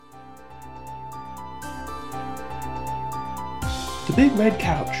The Big Red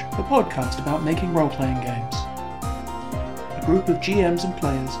Couch, the podcast about making role-playing games. A group of GMs and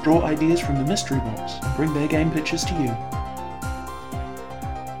players draw ideas from the mystery box and bring their game pitches to you.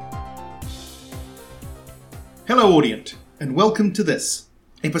 Hello, Audient, and welcome to this,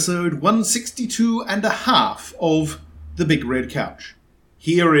 episode 162 and a half of The Big Red Couch.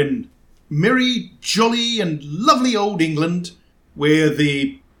 Here in merry, jolly, and lovely old England, where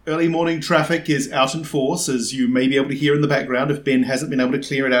the early morning traffic is out in force, as you may be able to hear in the background if Ben hasn't been able to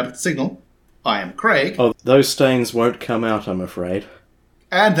clear it out of the signal. I am Craig. Oh, those stains won't come out, I'm afraid.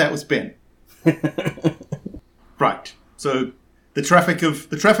 And that was Ben. Right. So the traffic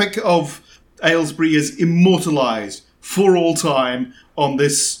of Aylesbury is immortalised for all time on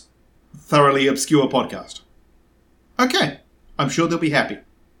this thoroughly obscure podcast. Okay. I'm sure they'll be happy.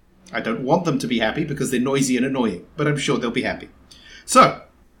 I don't want them to be happy because they're noisy and annoying, but I'm sure they'll be happy. So,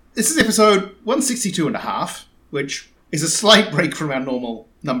 this is episode 162 and a half, which is a slight break from our normal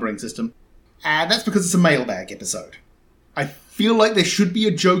numbering system. And that's because it's a mailbag episode. I feel like there should be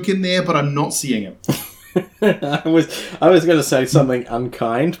a joke in there, but I'm not seeing it. I was going to say something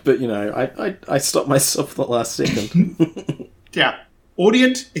unkind, but, I stopped myself at the last second. Yeah.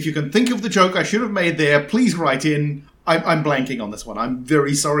 Audient, if you can think of the joke I should have made there, please write in. I'm blanking on this one. I'm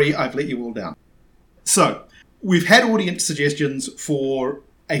very sorry. I've let you all down. So, we've had audience suggestions for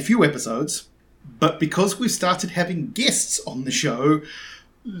a few episodes, but because we've started having guests on the show,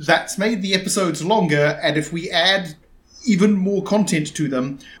 that's made the episodes longer, and if we add even more content to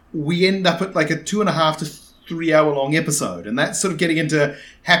them, we end up at like a 2.5 to 3 hour long episode, and that's sort of getting into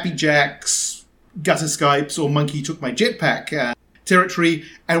Happy Jacks, Gutter Skypes, or Monkey Took My Jetpack territory,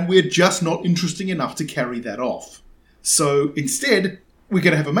 and we're just not interesting enough to carry that off. So instead, we're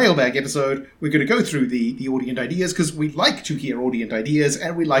going to have a mailbag episode. We're going to go through the Audient ideas, because we like to hear Audient ideas,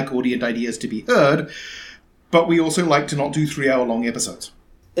 and we like Audient ideas to be heard, but we also like to not do 3 hour long episodes.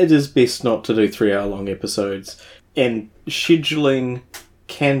 It is best not to do 3 hour long episodes, and scheduling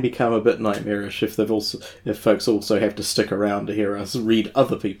can become a bit nightmarish if folks also have to stick around to hear us read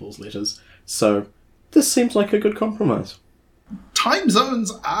other people's letters. So this seems like a good compromise. Time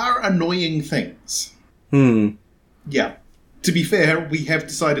zones are annoying things. Yeah. To be fair, we have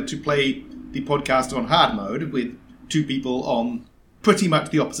decided to play the podcast on hard mode with two people on pretty much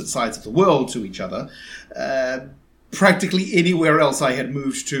the opposite sides of the world to each other. Practically anywhere else I had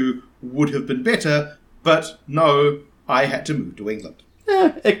moved to would have been better, but no, I had to move to England.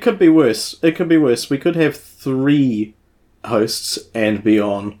 It could be worse. We could have 3 hosts and be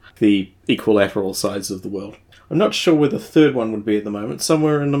on the equilateral sides of the world. I'm not sure where the third one would be at the moment.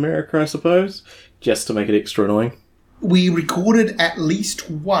 Somewhere in America, I suppose, just to make it extra annoying. We recorded at least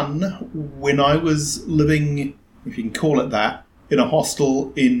one when I was living, if you can call it that, in a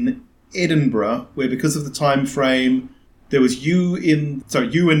hostel in Edinburgh, where because of the time frame, there was you in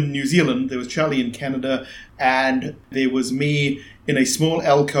New Zealand, there was Charlie in Canada, and there was me in a small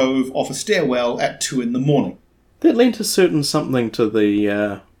alcove off a stairwell at 2 a.m. That lent a certain something to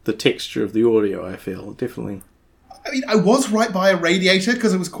the texture of the audio, I feel, definitely. I mean, I was right by a radiator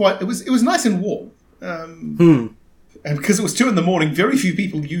because it was nice and warm. And because it was 2 a.m, very few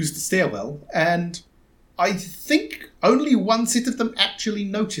people used the stairwell, and I think only one set of them actually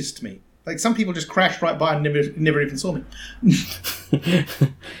noticed me. Like, some people just crashed right by and never even saw me.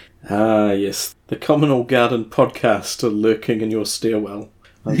 Ah, yes. The Communal Garden podcast lurking in your stairwell.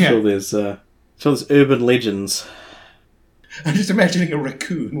 I'm sure there's urban legends. I'm just imagining a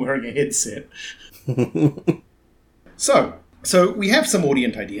raccoon wearing a headset. So we have some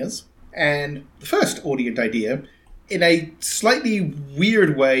Audient ideas, and the first Audient idea, in a slightly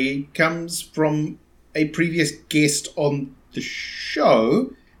weird way, comes from a previous guest on the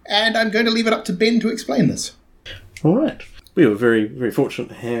show, and I'm going to leave it up to Ben to explain this. All right. We were very, very fortunate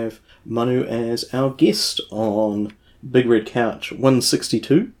to have Manu as our guest on Big Red Couch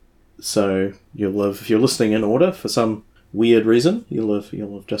 162. So you'll have, if you're listening in order for some weird reason, you'll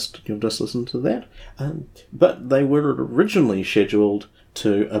have just listened to that. But they were originally scheduled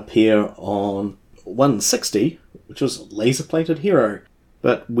to appear on 160, which was Laser-Plated Hero,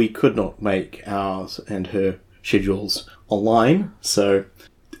 but we could not make ours and her schedules align, so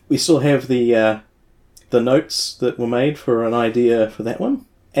we still have the notes that were made for an idea for that one,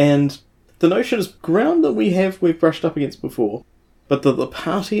 and the notion is ground that we've brushed up against before, but that the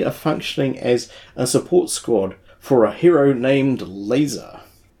party are functioning as a support squad for a hero named Laser.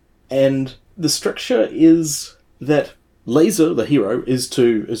 And the structure is that Laser, the hero, is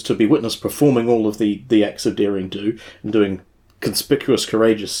to be witnessed performing all of the acts of daring do, and doing conspicuous,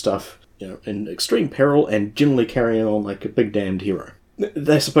 courageous stuff, in extreme peril, and generally carrying on like a big damned hero.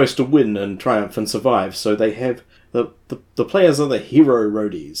 They're supposed to win and triumph and survive, so they have the players are the hero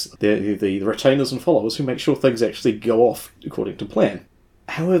roadies. They're the retainers and followers who make sure things actually go off according to plan.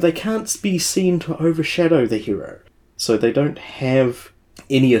 However, they can't be seen to overshadow the hero, so they don't have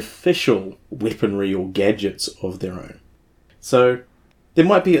any official weaponry or gadgets of their own. So there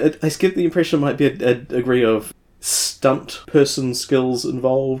might be, I get the impression there might be a degree of stunt person skills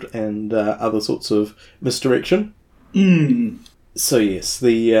involved and other sorts of misdirection. So yes,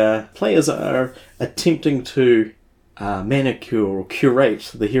 the players are attempting to manicure or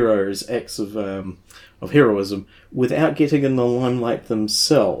curate the hero's acts of heroism without getting in the limelight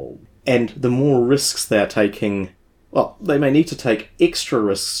themselves. And the more risks they're taking, well, they may need to take extra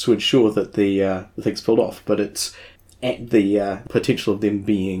risks to ensure that the thing's pulled off, but it's at the potential of them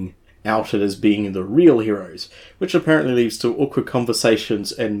being outed as being the real heroes, which apparently leads to awkward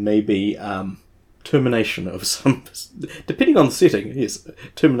conversations and maybe termination of some, depending on the setting, yes,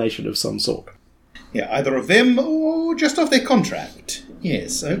 termination of some sort. Yeah, either of them or just off their contract.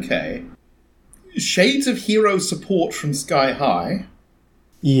 Yes, okay. Shades of hero support from Sky High.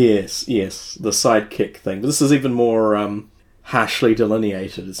 Yes, the sidekick thing. But this is even more harshly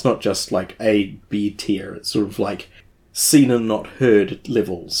delineated. It's not just like A, B tier. It's sort of like seen and not heard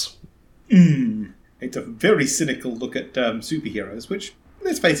levels. It's a very cynical look at superheroes, which,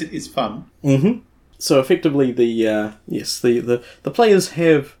 let's face it, is fun. So effectively, the players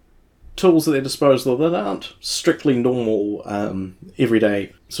have tools at their disposal that aren't strictly normal,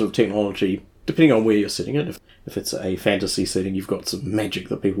 everyday sort of technology, depending on where you're setting it. If it's a fantasy setting, you've got some magic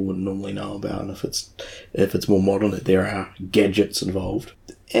that people wouldn't normally know about, and if it's more modern, there are gadgets involved.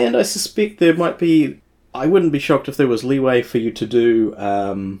 And I suspect there might be, I wouldn't be shocked if there was leeway for you to do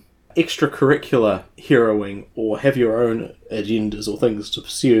extracurricular heroing or have your own agendas or things to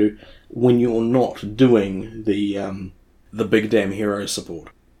pursue when you're not doing the big damn hero support.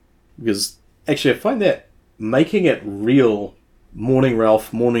 Because actually I find that making it real Morning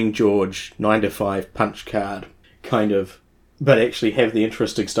Ralph, Morning George, 9 to 5 punch card kind of, but actually have the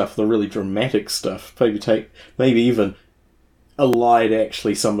interesting stuff, the really dramatic stuff, maybe even allied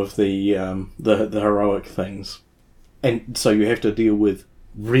actually some of the heroic things. And so you have to deal with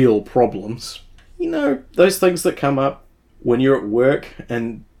real problems. You know, those things that come up when you're at work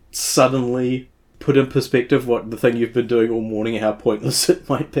and suddenly put in perspective what the thing you've been doing all morning, how pointless it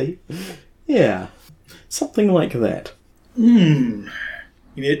might be. Yeah, something like that.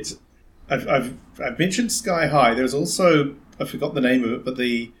 I've mentioned Sky High. There's also, I forgot the name of it, but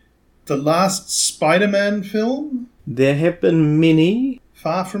the last Spider-Man film. There have been many.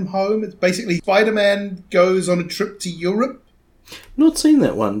 Far From Home. It's basically Spider-Man goes on a trip to Europe. Not seen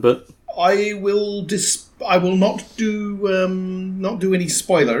that one, but I will not do any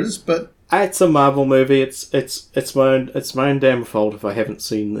spoilers, but it's a Marvel movie. It's my own damn fault if I haven't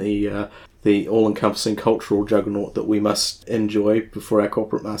seen the all-encompassing cultural juggernaut that we must enjoy before our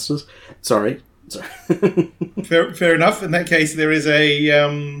corporate masters. Sorry. Fair enough. In that case, there is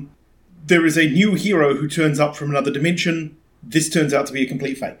a new hero who turns up from another dimension. This turns out to be a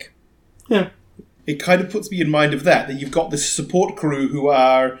complete fake. Yeah. It kind of puts me in mind of that you've got this support crew who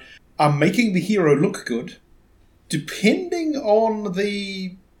are making the hero look good, depending on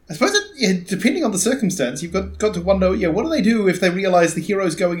the circumstance. You've got to wonder, what do they do if they realise the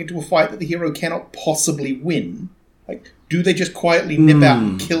hero's going into a fight that the hero cannot possibly win? Like, do they just quietly nip out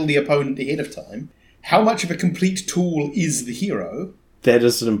and kill the opponent ahead of time? How much of a complete tool is the hero? That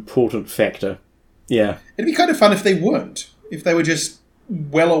is an important factor. Yeah. It'd be kind of fun if they weren't. If they were just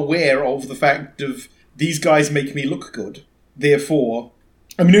well aware of the fact of, these guys make me look good, therefore...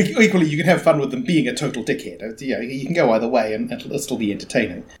 I mean, equally, you can have fun with them being a total dickhead. You can go either way, and it'll still be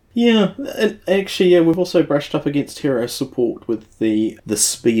entertaining. Yeah, and actually, we've also brushed up against hero support with the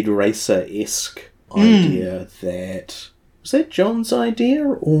Speed Racer-esque idea that... Was that John's idea,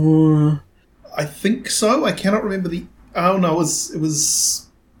 or...? I think so. I cannot remember the... Oh, no, it was...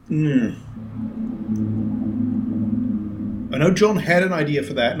 I know John had an idea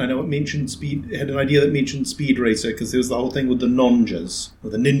for that, and I know it had an idea that mentioned Speed Racer, because there was the whole thing with the nonjas, or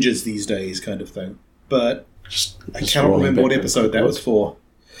the ninjas these days kind of thing. But I cannot remember what episode that was for.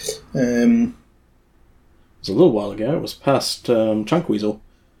 It was a little while ago. It was past Chunk Weasel.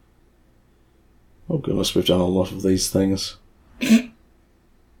 Oh goodness, we've done a lot of these things.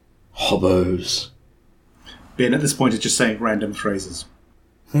 Hobbos. Ben, at this point, is just saying random phrases.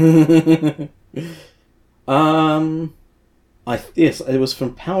 Yes, it was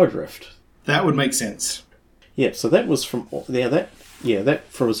from Power Drift. That would make sense. Yeah, so that was from that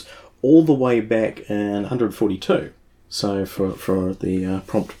was all the way back in 142. So for the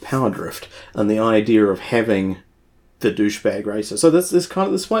prompt Power Drift, and the idea of having douchebag racer. So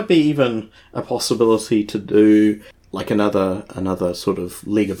this might be even a possibility to do like another sort of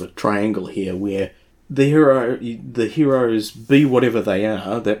leg of a triangle here, where the heroes be whatever they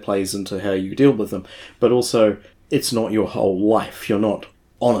are. That plays into how you deal with them, but also it's not your whole life. You're not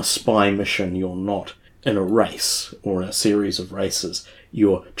on a spy mission. You're not in a race or in a series of races.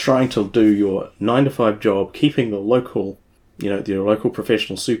 You're trying to do your 9-to-5 job, keeping the local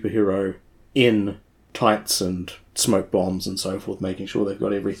professional superhero in tights and smoke bombs and so forth, making sure they've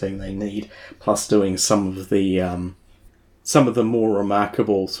got everything they need, plus doing some of the more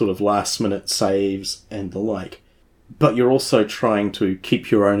remarkable sort of last-minute saves and the like. But you're also trying to keep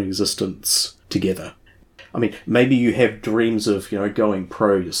your own existence together. I mean, maybe you have dreams of, going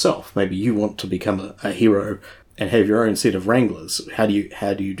pro yourself. Maybe you want to become a hero and have your own set of wranglers. How do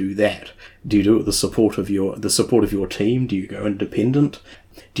you do that? Do you do it with the support of your team? Do you go independent?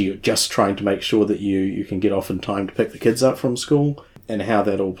 Do you just trying to make sure that you can get off in time to pick the kids up from school? And how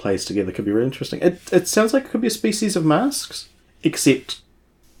that all plays together could be really interesting. It sounds like it could be a species of masks, except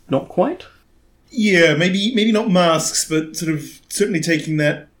not quite. Yeah, maybe not masks, but sort of certainly taking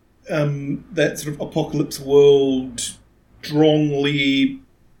that sort of apocalypse world, strongly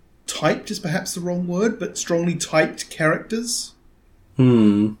typed is perhaps the wrong word, but strongly typed characters.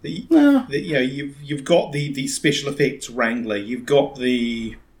 You've got the special effects wrangler. You've got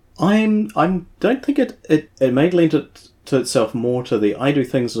the. I don't think it may lend it to itself more to the I do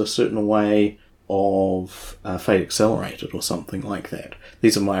things in a certain way of Fate Accelerated or something like that.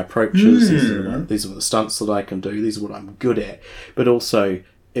 These are my approaches. These are the stunts that I can do. These are what I'm good at. But also,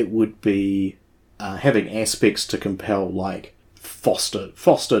 it would be having aspects to compel, like foster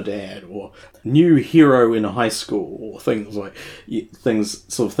dad or new hero in a high school, or things like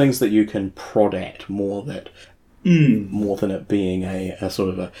things that you can prod at more than it being a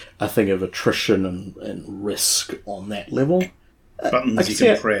sort of a thing of attrition and risk on that level. Buttons you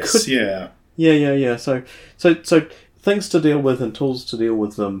can press, yeah. Yeah. So things to deal with and tools to deal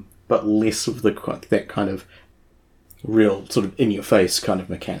with them, but less of that kind of real sort of in-your-face kind of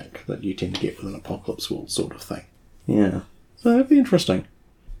mechanic that you tend to get with an apocalypse world sort of thing. Yeah. So that'd be interesting.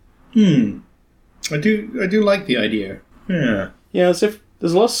 I do like the idea. Yeah. Yeah, as if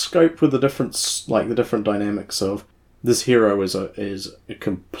there's a lot of scope with the different dynamics of this hero is a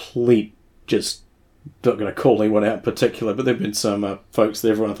complete, just not going to call anyone out in particular, but there have been some folks that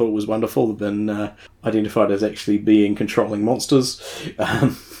everyone thought was wonderful have been identified as actually being controlling monsters,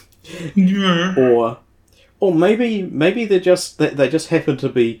 or maybe they just happen to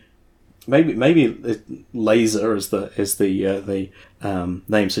be. Maybe laser, as the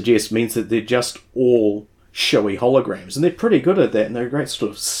name suggests, means that they're just all showy holograms, and they're pretty good at that, and they're a great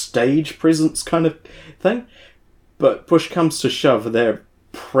sort of stage presence kind of thing. But push comes to shove, they're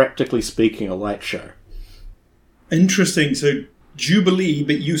practically speaking a light show. Interesting. So Jubilee,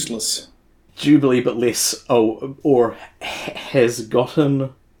 but useless. Jubilee, but less. Or has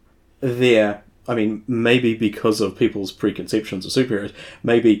gotten there. I mean, maybe because of people's preconceptions of superheroes,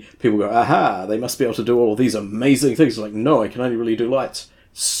 maybe people go, aha, they must be able to do all of these amazing things. Like, no, I can only really do lights.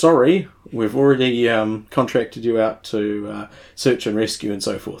 Sorry, we've already contracted you out to search and rescue and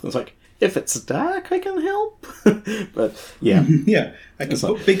so forth. And it's like, if it's dark, I can help. But, yeah. Yeah, I can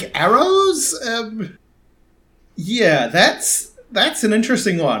put big arrows. Yeah, that's an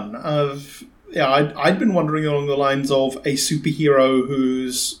interesting one. I'd been wondering along the lines of a superhero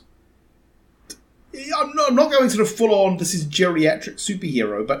who's... I'm not going sort of full on, this is geriatric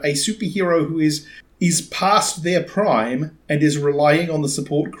superhero, but a superhero who is past their prime and is relying on the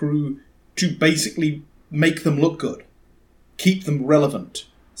support crew to basically make them look good. Keep them relevant.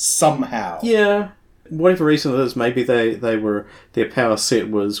 Somehow. Yeah. Whatever reason it is, maybe their power set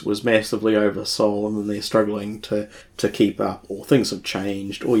was massively oversold and then they're struggling to keep up, or things have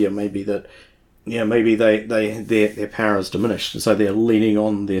changed, or maybe their power is diminished, and so they're leaning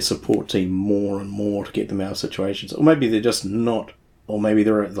on their support team more and more to get them out of situations. Or maybe they're just not, or maybe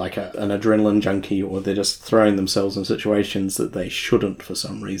they're like an adrenaline junkie, or they're just throwing themselves in situations that they shouldn't for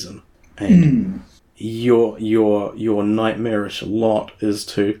some reason. And your nightmarish lot is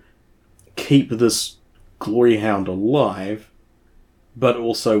to keep this glory hound alive, but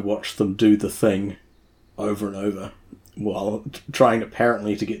also watch them do the thing over and over, while trying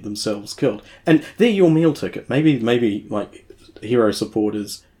apparently to get themselves killed. And they're your meal ticket. Maybe like hero support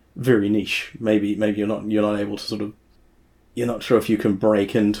is very niche. Maybe you're not able to sort of, you're not sure if you can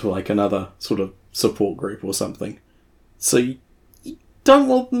break into like another sort of support group or something. So you don't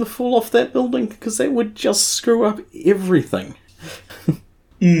want them to fall off that building, because that would just screw up everything.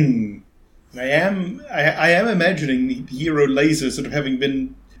 I am imagining the hero laser sort of having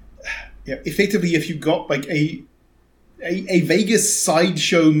been effectively, if you got like a a Vegas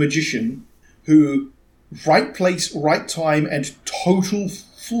sideshow magician who, right place, right time, and total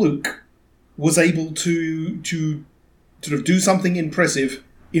fluke, was able to sort of do something impressive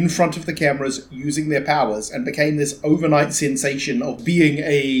in front of the cameras using their powers, and became this overnight sensation of being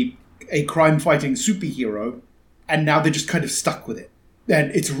a crime-fighting superhero, and now they're just kind of stuck with it. And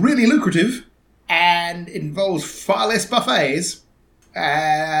it's really lucrative, and involves far less buffets,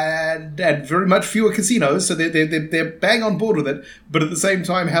 and very much fewer casinos, so they're bang on board with it, but at the same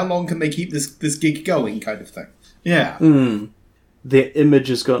time, how long can they keep this gig going, kind of thing. Yeah. Their image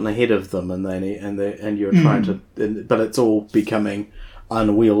has gotten ahead of them, and you're trying to... But it's all becoming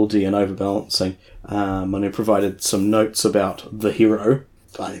unwieldy and overbalancing. And I provided some notes about the hero,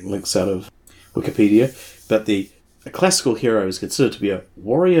 links out of Wikipedia, but a classical hero is considered to be a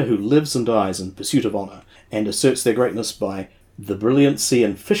warrior who lives and dies in pursuit of honour, and asserts their greatness by the brilliancy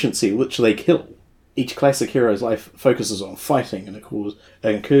and efficiency which they kill. Each classic hero's life focuses on fighting and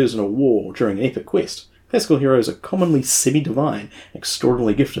occurs in a war during an epic quest. Classical heroes are commonly semi-divine,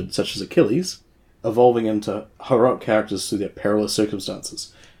 extraordinarily gifted, such as Achilles, evolving into heroic characters through their perilous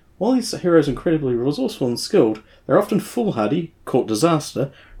circumstances. While these heroes are incredibly resourceful and skilled, they're often foolhardy, court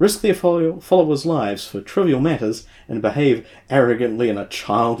disaster, risk their followers' lives for trivial matters, and behave arrogantly in a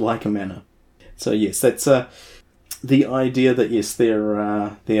childlike manner. So yes, that's the idea that yes,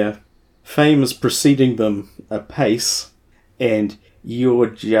 their fame is preceding them apace, and you're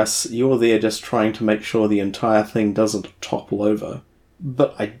there just trying to make sure the entire thing doesn't topple over.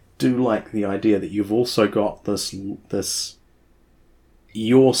 But I do like the idea that you've also got this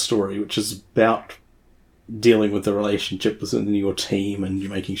your story, which is about dealing with the relationship within your team, and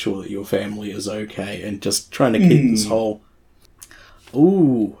you're making sure that your family is okay, and just trying to keep this whole...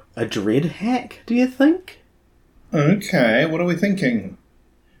 Ooh, a Dread hack, do you think? Okay, what are we thinking?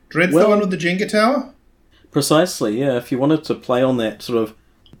 Dread's the one with the Jenga tower? Precisely, yeah. If you wanted to play on that sort of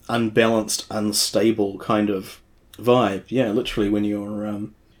unbalanced, unstable kind of vibe, yeah, literally when you're...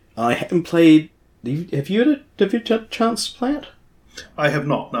 I haven't played... Have you had a chance to play it? I have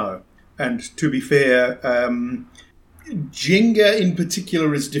not, no. And to be fair, Jenga in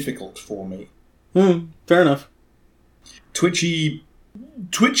particular is difficult for me. Fair enough. Twitchy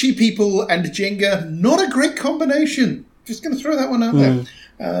people and Jenga, not a great combination. Just going to throw that one out there.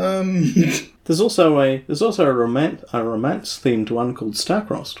 There's also a romance themed one called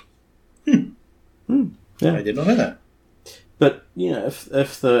Starcrossed. Yeah. I did not know that. But you know,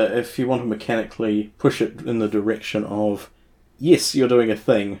 if you want to mechanically push it in the direction of, yes, you're doing a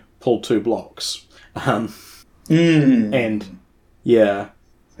thing, pull 2 blocks, and yeah.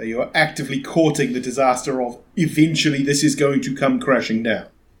 So you're actively courting the disaster of eventually this is going to come crashing down.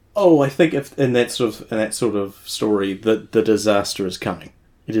 Oh, I think if in that sort of story, the disaster is coming.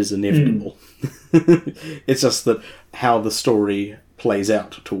 It is inevitable. It's just that how the story plays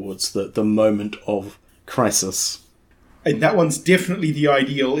out towards the moment of crisis. And that one's definitely the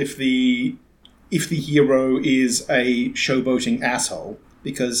ideal if the hero is a showboating asshole,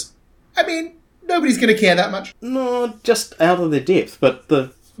 because I mean nobody's going to care that much. No, just out of their depth, but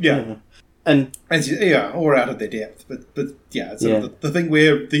or out of their depth, but yeah, it's the thing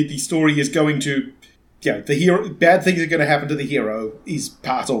where the story is going to, the hero, bad things are going to happen to the hero is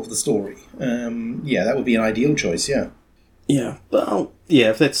part of the story. That would be an ideal choice. Yeah. Well,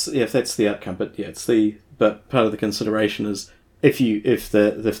 if that's the outcome, but part of the consideration is if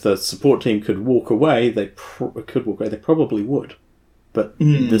the support team could walk away, they probably would. But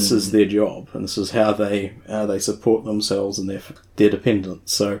this is their job, and this is how they support themselves and their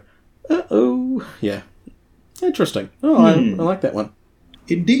dependents. So, yeah, interesting. I like that one.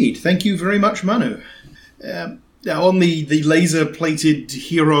 Indeed, thank you very much, Manu. Now on the laser-plated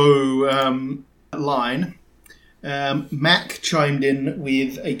hero line, Mac chimed in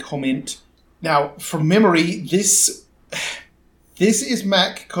with a comment. Now, from memory, this is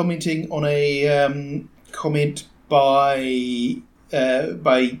Mac commenting on a comment by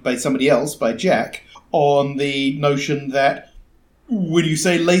somebody else, by Jack, on the notion that when you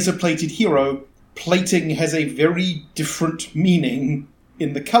say laser-plated hero, plating has a very different meaning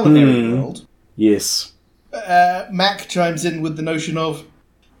in the culinary world. Yes. Mac chimes in with the notion of,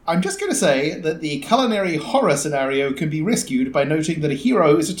 I'm just going to say that the culinary horror scenario can be rescued by noting that a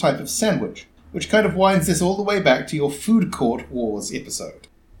hero is a type of sandwich, which kind of winds this all the way back to your food court wars episode.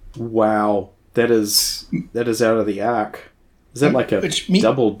 Wow. That is out of the arc. Is that like a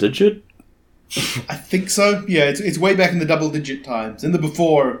double digit? I think so. Yeah, it's way back in the double digit times. In the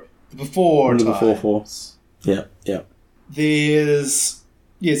before times. Before. Yeah. There's...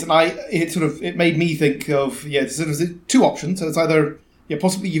 Yes, and it made me think of, sort of 2 options. So it's either,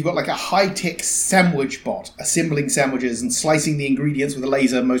 possibly you've got like a high-tech sandwich bot assembling sandwiches and slicing the ingredients with a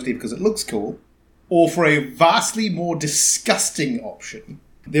laser, mostly because it looks cool. Or for a vastly more disgusting option,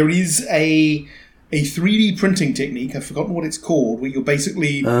 there is a 3D printing technique, I've forgotten what it's called, where you're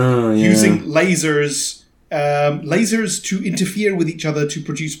basically using lasers to interfere with each other to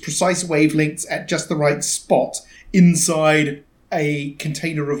produce precise wavelengths at just the right spot inside a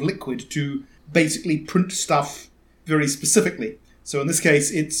container of liquid to basically print stuff very specifically. So in this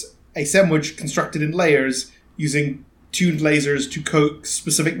case, it's a sandwich constructed in layers using tuned lasers to coat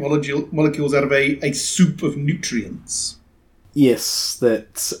specific molecules out of a soup of nutrients. Yes,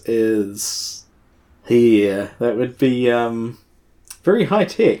 that is... Here, that would be very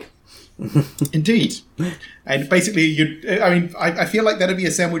high-tech. Indeed. And basically, I feel like that'd be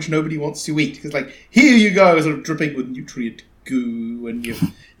a sandwich nobody wants to eat. Because, like, here you go, sort of dripping with nutrient goo, and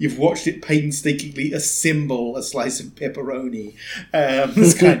you've watched it painstakingly assemble a slice of pepperoni.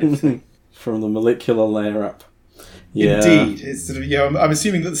 This kind of thing. From the molecular layer up. Yeah. Indeed. It's sort of, I'm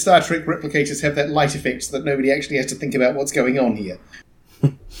assuming that the Star Trek replicators have that light effect so that nobody actually has to think about what's going on here.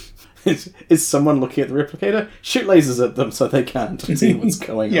 Is someone looking at the replicator? Shoot lasers at them so they can't see what's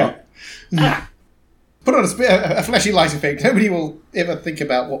going on. Put on a flashy light effect. Nobody will ever think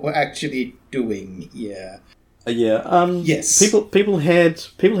about what we're actually doing here. Yes. People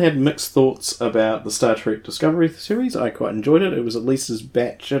had mixed thoughts about the Star Trek Discovery series. I quite enjoyed it. It was at least as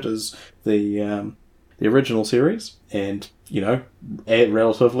batshit as the original series, and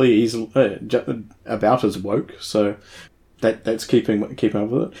relatively easy, about as woke. So that's keeping up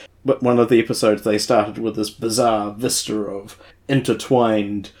with it. But one of the episodes, they started with this bizarre vista of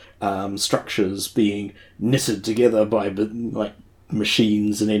intertwined structures being knitted together by like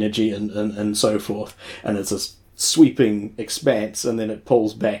machines and energy and so forth, and it's a sweeping expanse, and then it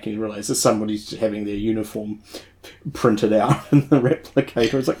pulls back and you realise that somebody's having their uniform printed out in the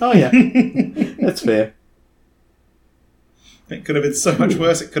replicator. It's like, oh yeah, that's fair. It could have been so much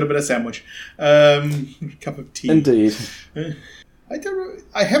worse. It could have been a sandwich. Cup of tea. Indeed. I don't know.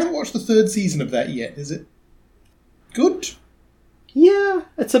 I haven't watched the third season of that yet. Is it good? Yeah,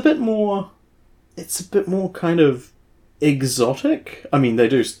 it's a bit more kind of exotic. I mean, they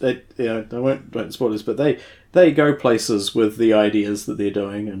won't spoil this, but they go places with the ideas that they're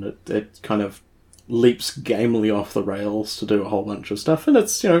doing, and it kind of leaps gamely off the rails to do a whole bunch of stuff, and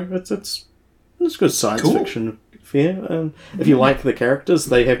it's good science fiction fare. And if you like the characters,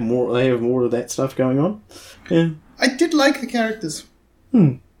 they have more of that stuff going on. Yeah. I did like the characters.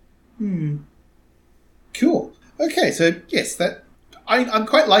 Cool. Okay, so yes, that I'm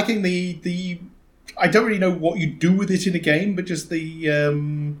quite liking the. I don't really know what you do with it in a game, but just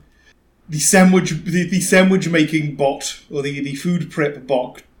the sandwich making bot, or the food prep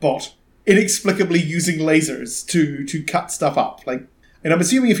bot inexplicably using lasers to cut stuff up. Like, and I'm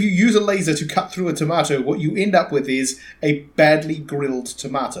assuming if you use a laser to cut through a tomato, what you end up with is a badly grilled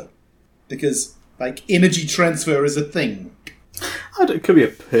tomato, because like energy transfer is a thing. It could be a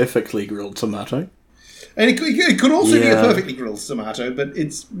perfectly grilled tomato. And it could also be a perfectly grilled tomato, but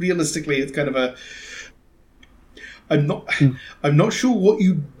it's kind of a. I'm not sure what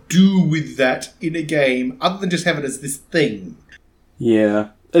you do with that in a game, other than just have it as this thing. Yeah,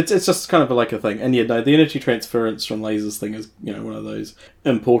 it's just kind of like a thing, and the energy transference from lasers thing is one of those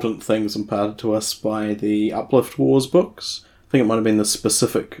important things imparted to us by the Uplift Wars books. I think it might have been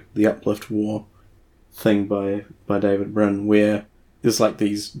the Uplift War thing by David Brin, where there's like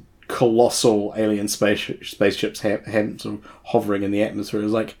these colossal alien spaceships sort of hovering in the atmosphere.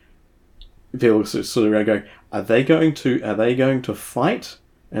 It's like people sort of around going, are they going to fight?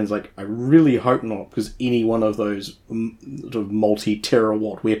 And it's like, I really hope not, because any one of those sort of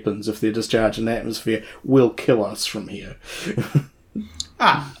multi-terawatt weapons, if they're discharged in the atmosphere, will kill us from here.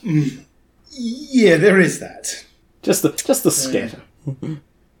 Yeah, there is that. Just the scatter.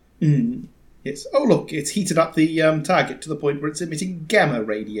 Yes. Oh, look, it's heated up the target to the point where it's emitting gamma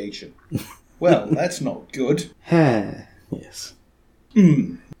radiation. Well, that's not good. Yes.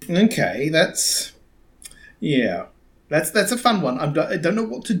 Okay, that's a fun one. I don't know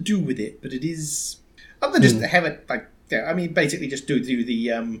what to do with it, but it is. Other than just have it like, basically just do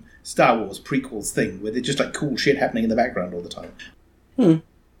the Star Wars prequels thing, where there's just like cool shit happening in the background all the time.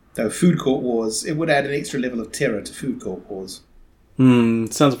 So Food Court Wars, it would add an extra level of terror to Food Court Wars.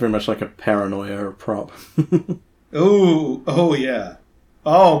 Sounds very much like a paranoia prop. Oh yeah.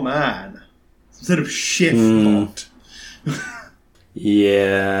 Oh man. Some sort of chef bot.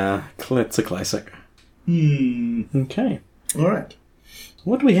 Yeah, it's a classic. Okay. Alright.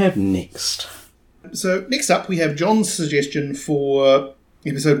 What do we have next? So, next up we have John's suggestion for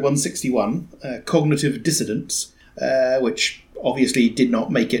episode 161, Cognitive Dissidence, which obviously did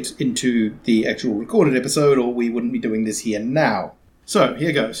not make it into the actual recorded episode, or we wouldn't be doing this here now. So,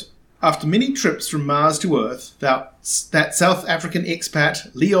 here goes. After many trips from Mars to Earth, that South African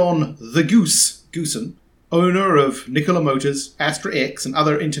expat, Leon the Goose Goosen, owner of Nikola Motors, Astra X, and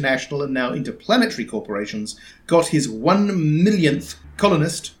other international and now interplanetary corporations, got his 1 millionth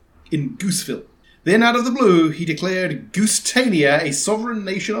colonist in Gooseville. Then, out of the blue, he declared Goostania a sovereign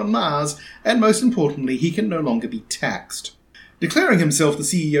nation on Mars, and most importantly, he can no longer be taxed. Declaring himself the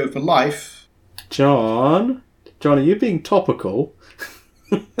CEO for life... John, are you being topical?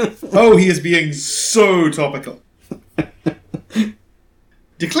 Oh, he is being so topical.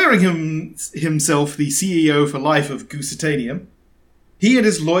 Declaring himself the CEO for life of Goositanium, he and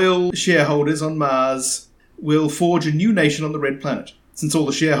his loyal shareholders on Mars will forge a new nation on the Red Planet. Since all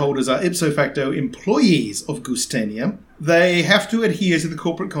the shareholders are ipso facto employees of Goostania, they have to adhere to the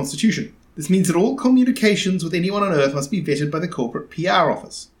corporate constitution. This means that all communications with anyone on Earth must be vetted by the corporate PR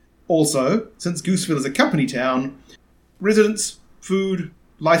office. Also, since Gooseville is a company town, residents, food,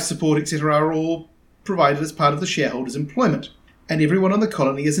 life support, etc. are all provided as part of the shareholders' employment, and everyone on the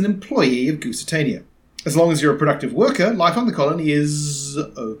colony is an employee of Goositania. As long as you're a productive worker, life on the colony is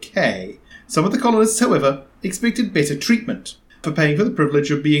okay. Some of the colonists, however, expected better treatment for paying for the privilege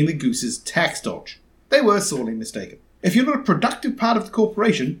of being the Goose's tax dodge. They were sorely mistaken. If you're not a productive part of the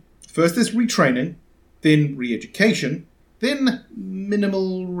corporation, first there's retraining, then re-education, then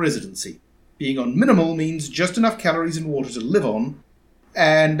minimal residency. Being on minimal means just enough calories and water to live on,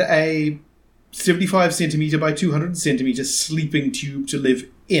 and a 75 centimetre by 200 centimetre sleeping tube to live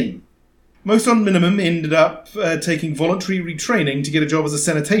in. Most on minimum ended up taking voluntary retraining to get a job as a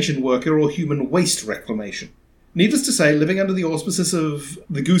sanitation worker or human waste reclamation. Needless to say, living under the auspices of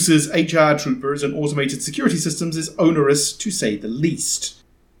the Goose's HR troopers and automated security systems is onerous, to say the least.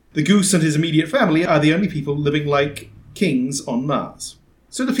 The Goose and his immediate family are the only people living like kings on Mars.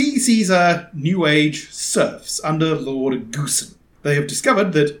 So the PCs are New Age serfs under Lord Goosen. They have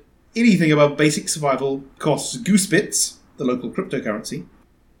discovered that anything above basic survival costs goose bits, the local cryptocurrency,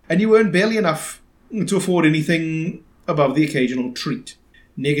 and you earn barely enough to afford anything above the occasional treat.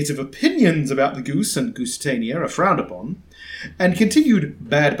 Negative opinions about the Goose and Goositania are frowned upon, and continued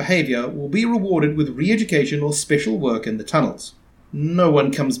bad behaviour will be rewarded with re-education or special work in the tunnels. No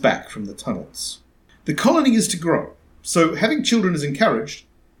one comes back from the tunnels. The colony is to grow, so having children is encouraged,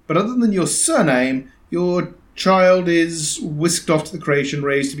 but other than your surname, your child is whisked off to the creche and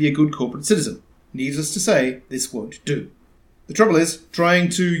raised to be a good corporate citizen. Needless to say, this won't do. The trouble is, trying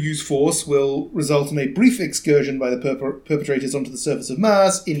to use force will result in a brief excursion by the perpetrators onto the surface of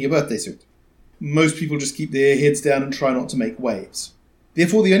Mars in your birthday suit. Most people just keep their heads down and try not to make waves.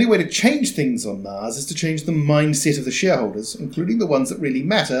 Therefore, the only way to change things on Mars is to change the mindset of the shareholders, including the ones that really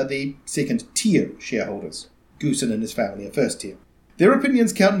matter, the second-tier shareholders. Goosen and his family are first tier. Their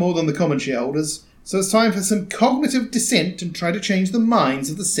opinions count more than the common shareholders, so it's time for some cognitive dissent and try to change the minds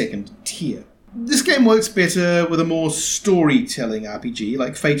of the second tier. This game works better with a more storytelling RPG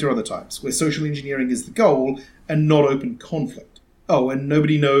like Fate or other types, where social engineering is the goal and not open conflict. Oh, and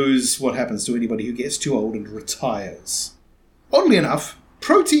nobody knows what happens to anybody who gets too old and retires. Oddly enough,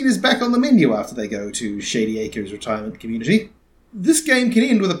 protein is back on the menu after they go to Shady Acres Retirement Community. This game can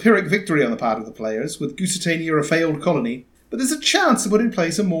end with a Pyrrhic victory on the part of the players, with Goositania a failed colony, but there's a chance to put in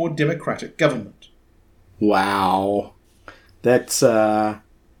place a more democratic government. Wow. That's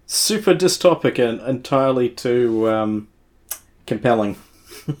super dystopic and entirely too compelling.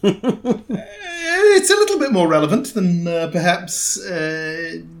 It's a little bit more relevant than perhaps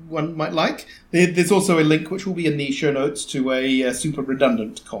one might like. There's also a link, which will be in the show notes, to a super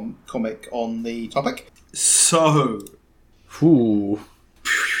redundant comic on the topic. So... Ooh.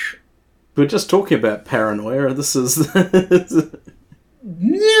 We're just talking about paranoia. This is...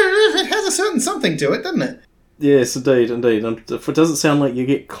 It has a certain something to it, doesn't it? Yes, indeed. And it doesn't sound like you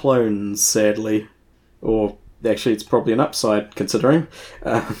get clones, sadly. Or, actually, it's probably an upside, considering.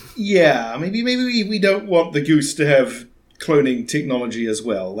 Yeah, maybe we don't want the Goose to have cloning technology as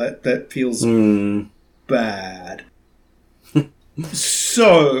well. That feels bad.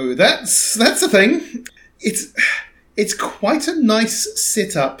 So, that's the thing. It's quite a nice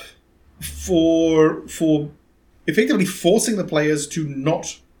setup for effectively forcing the players to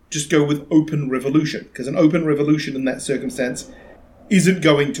not just go with open revolution, because an open revolution in that circumstance isn't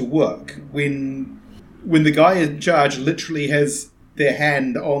going to work. When the guy in charge literally has their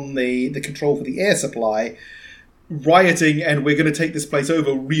hand on the control for the air supply, rioting and we're going to take this place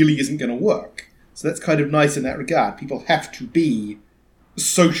over really isn't going to work. So that's kind of nice in that regard. People have to be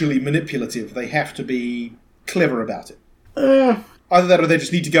socially manipulative. They have to be clever about it. Either that or they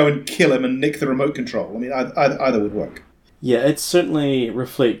just need to go and kill him and nick the remote control. I mean, either would work. Yeah, it certainly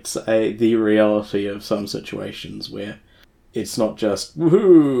reflects the reality of some situations where it's not just,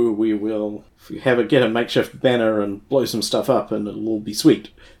 woohoo, we will get a makeshift banner and blow some stuff up and it'll all be sweet.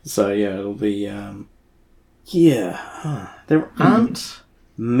 So yeah, it'll be, there aren't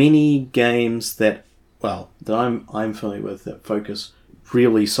many games that I'm familiar with that focus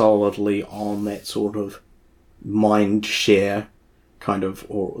really solidly on that sort of mind share kind of,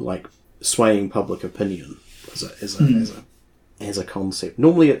 or like swaying public opinion as a concept.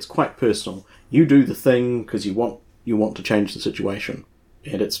 Normally it's quite personal. You do the thing because you want to change the situation,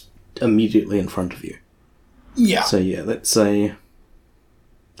 and it's immediately in front of you. Yeah. So yeah,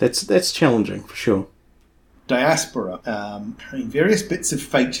 that's challenging for sure. Diaspora. Various bits of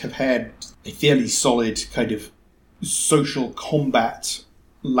Fate have had a fairly solid kind of social combat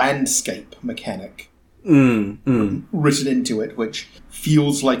landscape mechanic written into it, which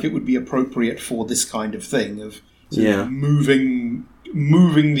feels like it would be appropriate for this kind of thing of moving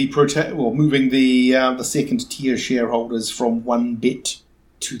the second tier shareholders from one bit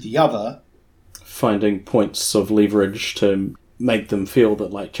to the other, finding points of leverage to make them feel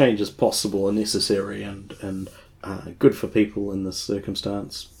that like change is possible and necessary and good for people in this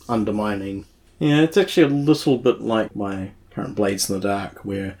circumstance. Undermining. Yeah, it's actually a little bit like my current Blades in the Dark,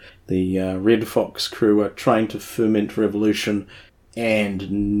 where the Red Fox crew are trying to foment revolution and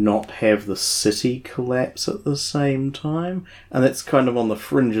not have the city collapse at the same time. And that's kind of on the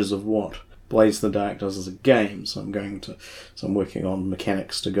fringes of what Blades in the Dark does as a game. So I'm working on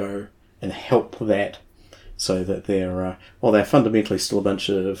mechanics to go and help that, so that they're fundamentally still a bunch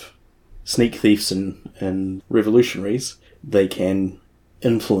of sneak thieves and revolutionaries, they can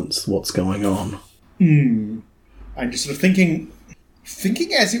influence what's going on. I'm just sort of thinking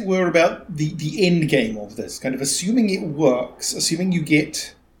as it were about the end game of this, kind of assuming it works, assuming you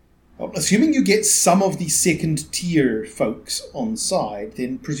get some of the second tier folks on side,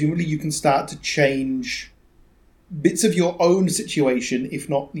 then presumably you can start to change bits of your own situation, if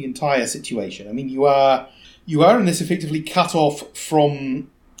not the entire situation. I mean, you are in this effectively cut off from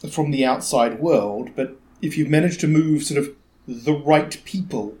the outside world, but if you've managed to move sort of the right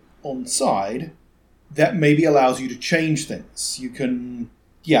people on side, that maybe allows you to change things. I can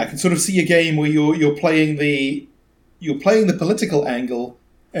sort of see a game where you're playing the political angle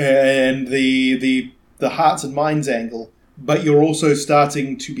and the hearts and minds angle, but you're also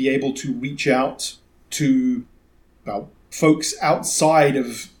starting to be able to reach out to folks outside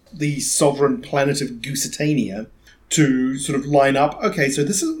of the sovereign planet of Goositania to sort of line up, okay, so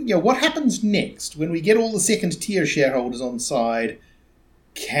this is, what happens next when we get all the second tier shareholders on side?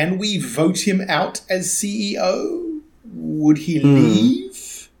 Can we vote him out as CEO? Would he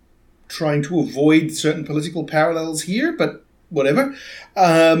leave? Trying to avoid certain political parallels here, but whatever.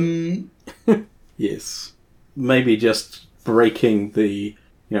 Yes. Maybe just breaking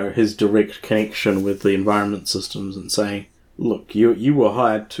his direct connection with the environment systems and saying, look, you were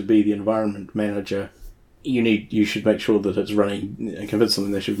hired to be the environment manager. You should make sure that it's running, and convince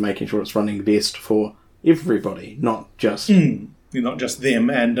them they should be making sure it's running best for everybody, not just not just them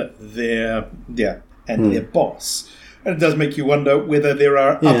and their boss. And it does make you wonder whether there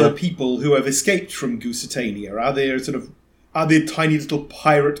are other people who have escaped from Goositania. Are there tiny little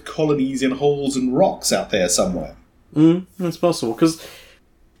pirate colonies in holes and rocks out there somewhere? That's possible, because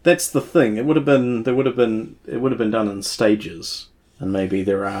that's the thing. It would have been done in stages, and maybe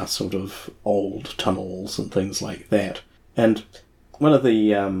there are sort of old tunnels and things like that. And one of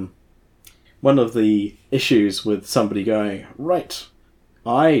the issues with somebody going, right,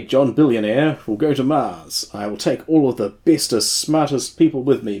 I, John Billionaire, will go to Mars. I will take all of the bestest, smartest people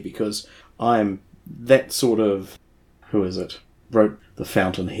with me because I'm that sort of... Who is it? Wrote The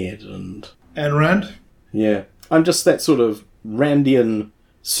Fountainhead and... Ayn Rand? Yeah. I'm just that sort of Randian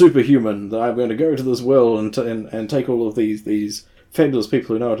superhuman that I'm going to go to this world and take all of these fabulous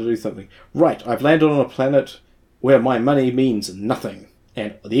people who know how to do something. Right, I've landed on a planet where my money means nothing.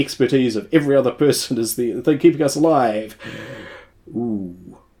 And the expertise of every other person is the thing keeping us alive.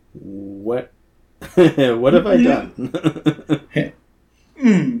 Ooh. What? What have I done?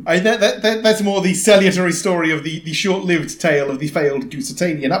 That's more the salutary story of the short-lived tale of the failed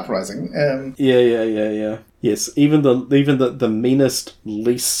Goositanian uprising. Yeah. Yes, even the meanest,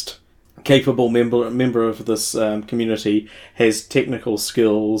 least capable member of this community has technical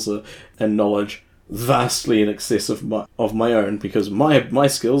skills and knowledge vastly in excess of my own, because my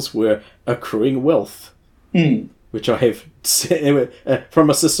skills were accruing wealth, which I have from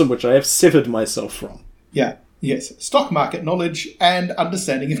a system which I have severed myself from. Yeah. Yes, stock market knowledge and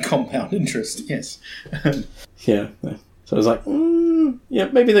understanding of compound interest, yes. Yeah, so I was like,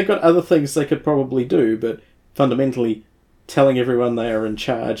 maybe they've got other things they could probably do, but fundamentally, telling everyone they are in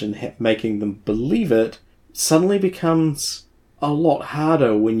charge and making them believe it suddenly becomes a lot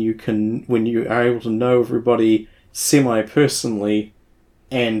harder when you are able to know everybody semi-personally,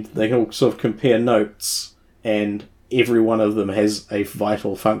 and they can all sort of compare notes, and every one of them has a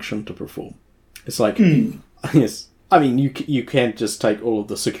vital function to perform. It's like, yes, I mean, you can't just take all of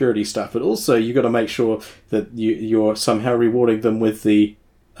the security stuff, but also you got to make sure that you're somehow rewarding them with the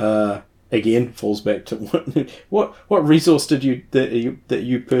again falls back to what resource that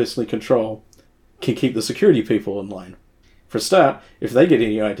you personally control can keep the security people in line. For a start, if they get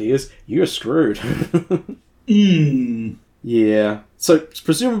any ideas, you're screwed. Yeah. So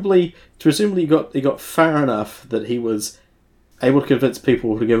presumably he got far enough that he was able to convince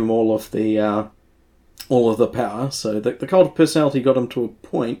people to give him all of the power. So the cult of personality got him to a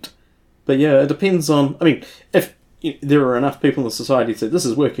point. But yeah, it depends on. I mean, if there are enough people in the society that say this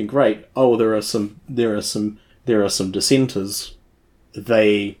is working great. Oh, there are some dissenters.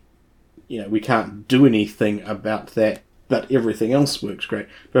 We can't do anything about that. But everything else works great.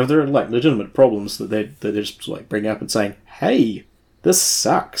 But if there are legitimate problems that they just bring up and saying, "Hey, this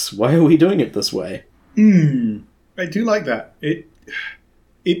sucks. Why are we doing it this way?" I do like that.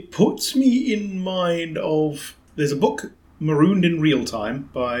 It puts me in mind of there's a book, Marooned in Real Time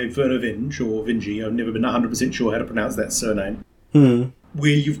by Werner Vinge or Vinge. I've never been 100% sure how to pronounce that surname.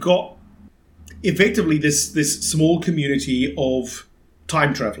 Where you've got effectively this small community of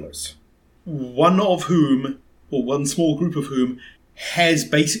time travelers, one small group of whom has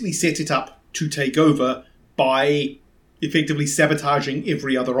basically set it up to take over by effectively sabotaging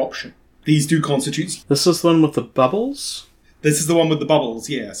every other option. These do constitute... This is the one with the bubbles? This is the one with the bubbles,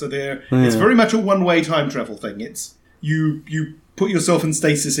 yeah. So it's very much a one-way time travel thing. It's you put yourself in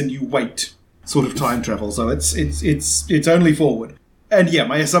stasis and you wait sort of time travel. So it's only forward. And yeah,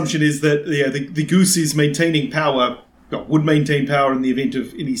 my assumption is that the goose is maintaining power, would maintain power in the event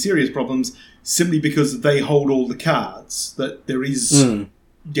of any serious problems, simply because they hold all the cards. That there is,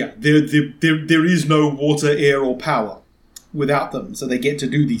 there is no water, air, or power without them, so they get to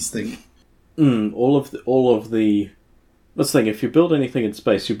do these things. All of the. Let's think. If you build anything in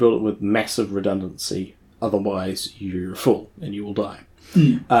space, you build it with massive redundancy. Otherwise, you're full and you will die.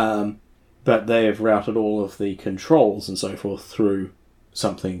 But they have routed all of the controls and so forth through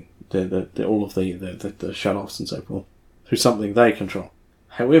something. All of the shut-offs and so forth through something they control.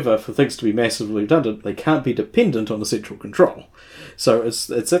 However, for things to be massively redundant, they can't be dependent on a central control. So it's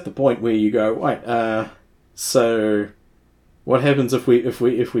at the point where you go, right, so what happens if we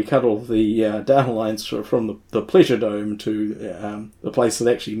cut all the data lines from the pleasure dome to the place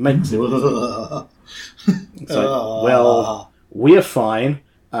that actually makes it? It's well, we're fine,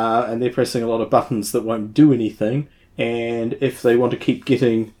 and they're pressing a lot of buttons that won't do anything, and if they want to keep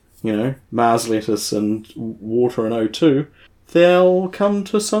getting, Mars lettuce and water and O2, they'll come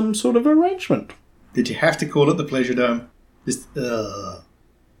to some sort of arrangement. Did you have to call it the pleasure dome? Just,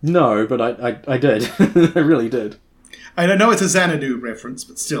 No, but I did. I really did. I know it's a Xanadu reference,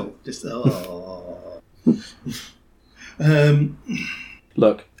 but still, just,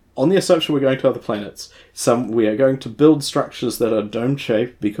 Look, on the assumption we're going to other planets, we are going to build structures that are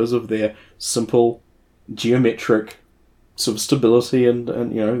dome-shaped because of their simple geometric sort of stability and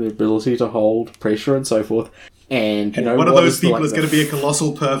the ability to hold pressure and so forth. And one of those people is going to be a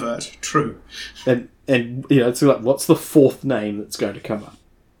colossal pervert. True. And it's like, what's the fourth name that's going to come up?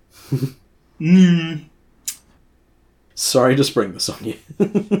 Sorry to spring this on you.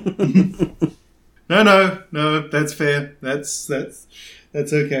 No, that's fair. That's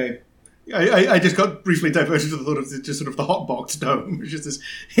okay. I just got briefly diverted to the thought of just sort of the hotbox dome, which is this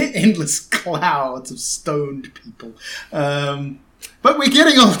endless clouds of stoned people. But we're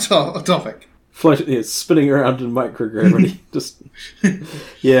getting off topic. Spinning around in microgravity. Just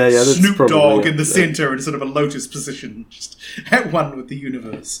that's Snoop Dogg in the it. centre in sort of a lotus position, just at one with the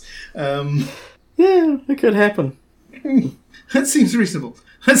universe. It could happen. That seems reasonable.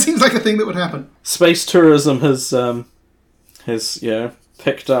 That seems like a thing that would happen. Space tourism has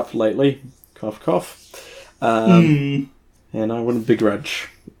picked up lately. Cough, cough. And I wouldn't begrudge.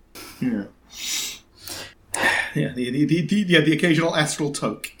 Yeah. Yeah, the occasional astral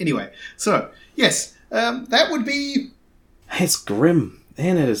toke. Anyway, so yes, that would be. It's grim,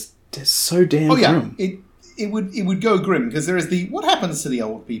 and it's so damn grim. It would go grim because there is what happens to the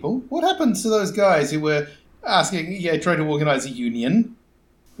old people? What happens to those guys who were asking, trying to organise a union?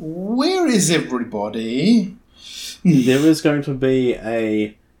 Where is everybody? There is going to be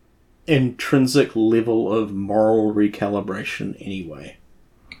a intrinsic level of moral recalibration anyway,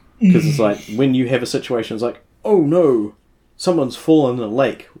 because it's like when you have a situation, it's like, oh no, someone's fallen in a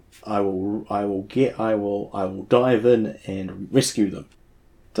lake, I will dive in and rescue them.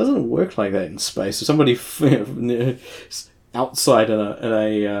 It doesn't work like that in space. If somebody outside in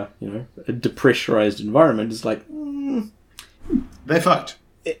a depressurized environment is like, they're fucked.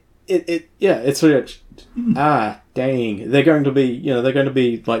 It's sort of dang. They're going to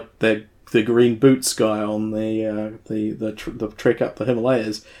be like the green boots guy on the trek up the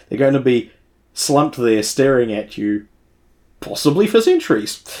Himalayas. They're going to be slumped there staring at you, possibly for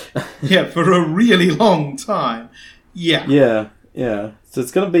centuries. Yeah, for a really long time. Yeah. Yeah. So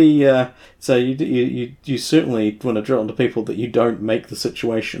it's going to be. So you certainly want to drill into people that you don't make the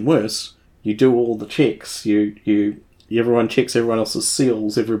situation worse. You do all the checks. Everyone checks everyone else's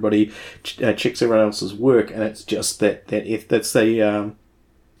seals. Everybody checks everyone else's work, and it's just that's the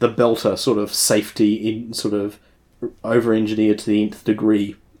belter sort of safety in sort of over-engineered to the nth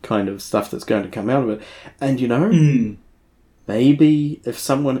degree kind of stuff that's going to come out of it. And maybe if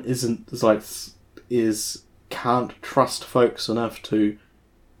someone can't trust folks enough to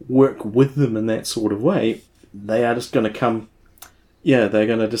work with them in that sort of way, they are just going to come. Yeah, they're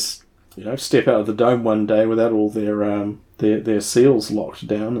going to just step out of the dome one day without all their seals locked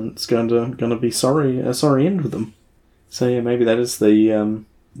down, and it's going to be a sorry end with them. So yeah, maybe that is the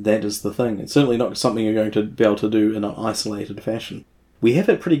thing. It's certainly not something you're going to be able to do in an isolated fashion. We have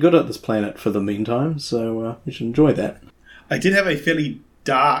it pretty good at this planet for the meantime, so we should enjoy that. I did have a fairly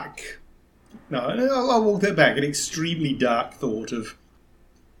dark... No, I'll walk that back. An extremely dark thought of...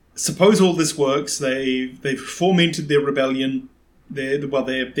 Suppose all this works, they've fomented their rebellion, their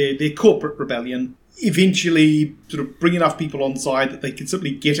corporate rebellion, eventually sort of bring enough people on side that they can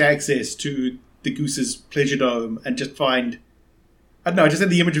simply get access to the Goose's pleasure dome and just find... I don't know, I just had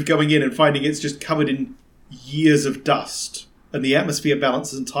the image of going in and finding it's just covered in years of dust and the atmosphere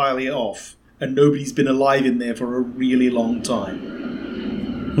balance is entirely off and nobody's been alive in there for a really long time.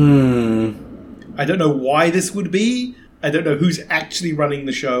 I don't know why this would be. I don't know who's actually running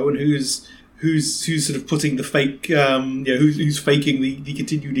the show and who's sort of putting the fake, who's faking the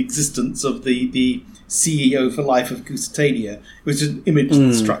continued existence of the CEO for life of Goositania. It was just an image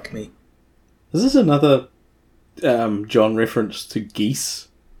that struck me. Is this another John reference to geese?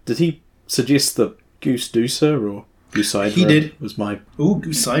 Did he suggest the Goose Deucer or Goosidra? He did. Was my... Ooh,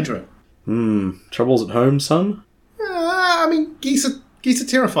 Goosidra. Troubles at home, son? I mean, geese are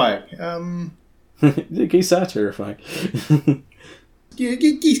terrifying. Geese are terrifying. Yeah,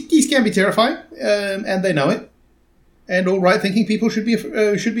 geese can be terrifying, and they know it. And all right-thinking people should be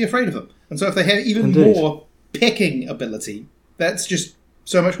afraid of them. And so if they have even more pecking ability, that's just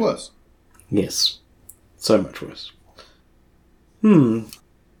so much worse. Yes, so much worse.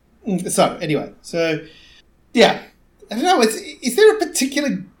 So anyway, yeah, I don't know. Is there a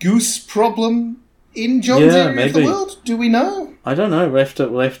particular goose problem in John's area of the world? Do we know? I don't know.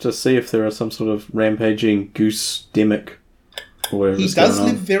 We'll have to see if there are some sort of rampaging goose-demic. He does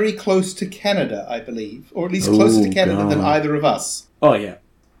live very close to Canada, I believe, or at least closer to Canada than either of us. Oh yeah,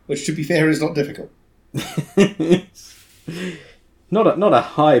 which, to be fair, is not difficult. not a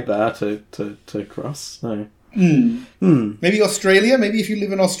high bar to cross. No. Maybe Australia. Maybe if you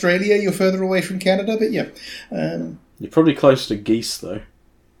live in Australia, you're further away from Canada. But yeah, you're probably close to geese, though.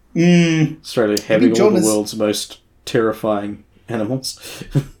 Australia having all the world's most terrifying animals.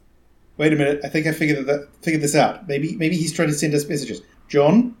 Wait a minute, I think I figured this out. Maybe he's trying to send us messages.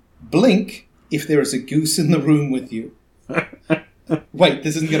 John, blink if there is a goose in the room with you. Wait,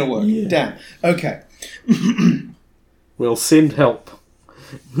 this isn't going to work. Yeah. Damn. Okay. We'll send help.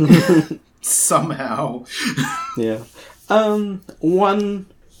 Somehow. Yeah. One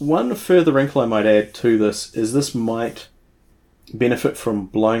further wrinkle I might add to this might benefit from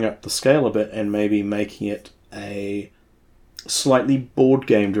blowing up the scale a bit and maybe making it a slightly board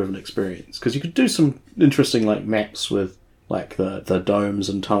game driven experience, because you could do some interesting maps with the domes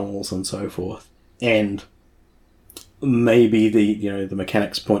and tunnels and so forth, and maybe the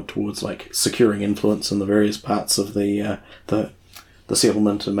mechanics point towards securing influence in the various parts of the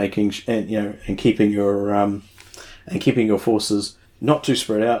settlement and making and keeping your forces not too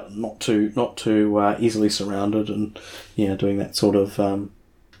spread out, not too easily surrounded, and doing that sort of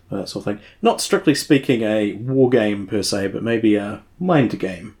thing. Not strictly speaking a war game per se, but maybe a mind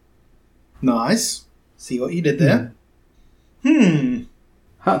game. Nice. See what you did there.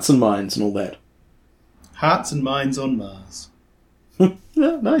 Hearts and minds and all that. Hearts and minds on Mars.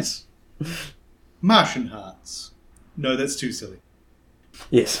 Yeah, nice. Martian hearts. No, that's too silly.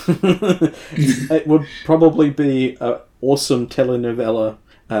 Yes. It would probably be an awesome telenovela,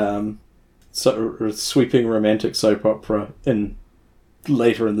 sweeping romantic soap opera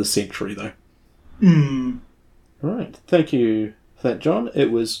later in the century, though. Right. Thank you for that, John.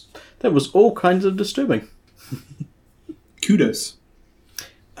 That was all kinds of disturbing. Kudos.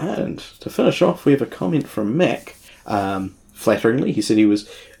 And to finish off, we have a comment from Mac. Flatteringly, he said he was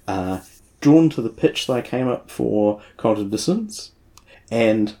drawn to the pitch that I came up for Cognitive Dissonance,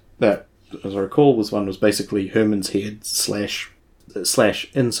 and that, as I recall, was basically Herman's Head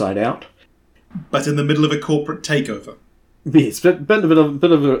 / Inside Out. But in the middle of a corporate takeover. Yes, in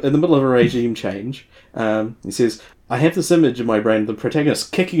the middle of a regime change. He says, I have this image in my brain of the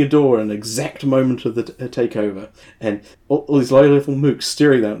protagonist kicking a door in an exact moment of the takeover, and all these low-level mooks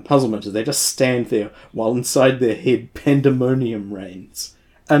staring at them in puzzlement as they just stand there while inside their head pandemonium reigns.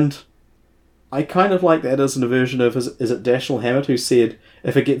 And I kind of like that as an version of, is it Dashiell Hammett who said,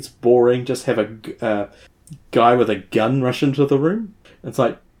 if it gets boring, just have a guy with a gun rush into the room? It's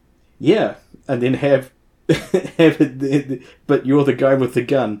like, yeah, and then have it, but you're the guy with the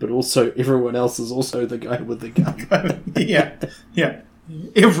gun, but also everyone else is also the guy with the gun. yeah.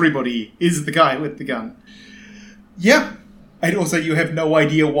 Everybody is the guy with the gun. Yeah. And also you have no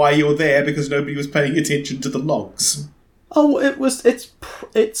idea why you're there because nobody was paying attention to the logs. Oh,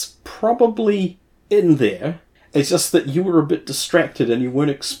 it's probably in there. It's just that you were a bit distracted and you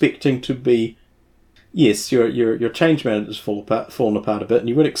weren't expecting to be... Yes, your change manager's fallen apart a bit, and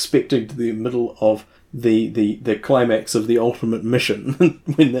you weren't expecting to be in the middle of the climax of the ultimate mission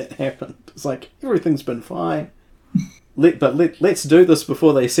when that happened. It's like, everything's been fine. Let's do this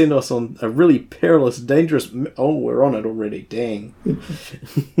before they send us on a really perilous, dangerous... Oh, we're on it already, dang.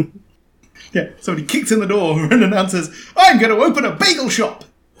 Yeah, somebody kicks in the door and announces, I'm going to open a bagel shop!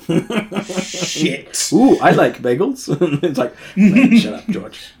 Shit. Ooh, I like bagels. It's like, man, shut up,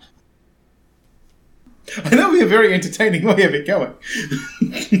 George. I know we a very entertaining way of it going.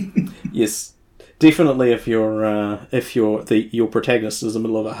 Yes, definitely. If your protagonist is in the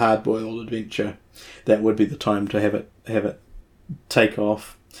middle of a hard-boiled adventure, that would be the time to have it take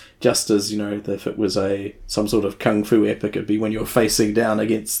off. Just as, if it was some sort of kung fu epic, it'd be when you're facing down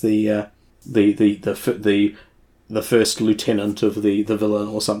against the first lieutenant of the villain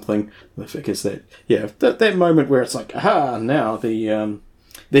or something. Because that moment where it's like, aha, now the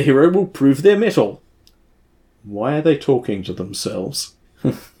hero will prove their mettle. Why are they talking to themselves?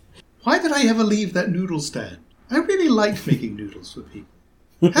 Why did I ever leave that noodle stand? I really liked making noodles for people.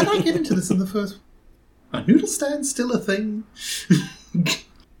 How did I get into this in the first... Are noodle stands still a thing?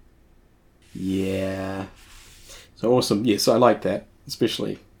 Yeah. So awesome. Yes, I like that.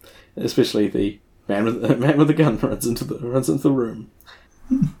 Especially the man with the gun runs into the room.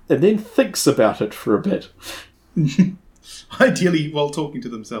 And then thinks about it for a bit. Ideally while talking to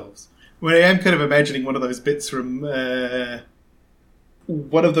themselves. Well, I am kind of imagining one of those bits from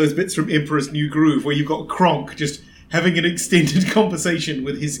Emperor's New Groove, where you've got Kronk just having an extended conversation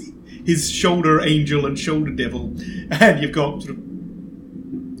with his shoulder angel and shoulder devil, and you've got sort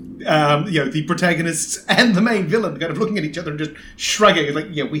of the protagonists and the main villain kind of looking at each other and just shrugging. It's like,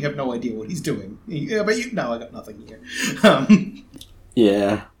 yeah, we have no idea what he's doing. Yeah, but I got nothing here.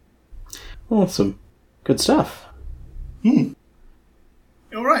 Yeah, awesome, good stuff.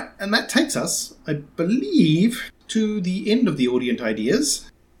 All right, and that takes us, I believe, to the end of the Audient ideas.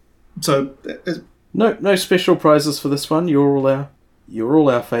 So, no special prizes for this one. You're all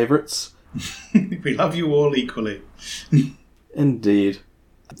our favourites. We love you all equally. Indeed,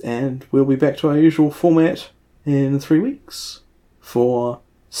 and we'll be back to our usual format in 3 weeks for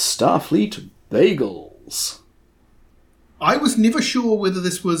Starfleet Bagels. I was never sure whether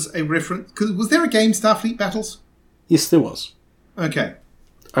this was a reference. Because was there a game Starfleet Battles? Yes, there was. Okay.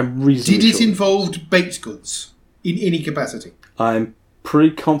 I'm reasonably Did it sure. involve baked goods in any capacity? I'm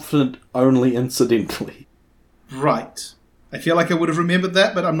pretty confident only incidentally. Right. I feel like I would have remembered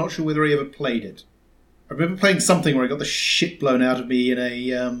that, but I'm not sure whether I ever played it. I remember playing something where I got the shit blown out of me in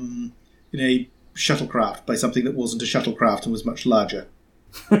a shuttlecraft by something that wasn't a shuttlecraft and was much larger.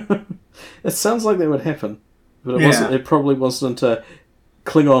 It sounds like that would happen, but it wasn't. It probably wasn't a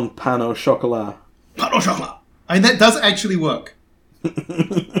Klingon pan au chocolat. Pan au chocolat! I mean, that does actually work.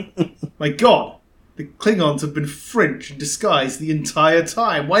 My God, the Klingons have been French in disguise the entire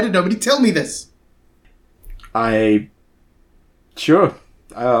time. Why did nobody tell me this? Sure.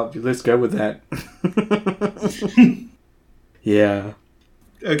 Let's go with that. Yeah.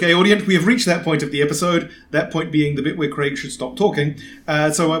 Okay, Audient, we have reached that point of the episode, that point being the bit where Craig should stop talking.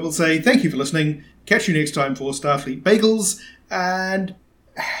 So I will say thank you for listening, catch you next time for Starfleet Bagels, and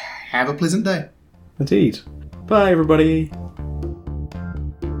have a pleasant day. Indeed. Bye, everybody.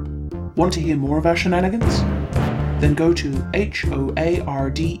 Want to hear more of our shenanigans? Then go to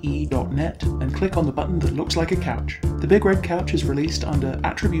hoarde.net and click on the button that looks like a couch. The Big Red Couch is released under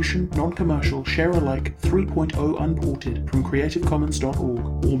Attribution, Non-Commercial, Share-alike 3.0 Unported from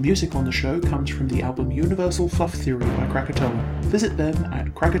creativecommons.org. All music on the show comes from the album Universal Fluff Theory by Krakatoa. Visit them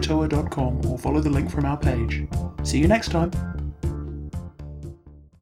at krakatoa.com or follow the link from our page. See you next time!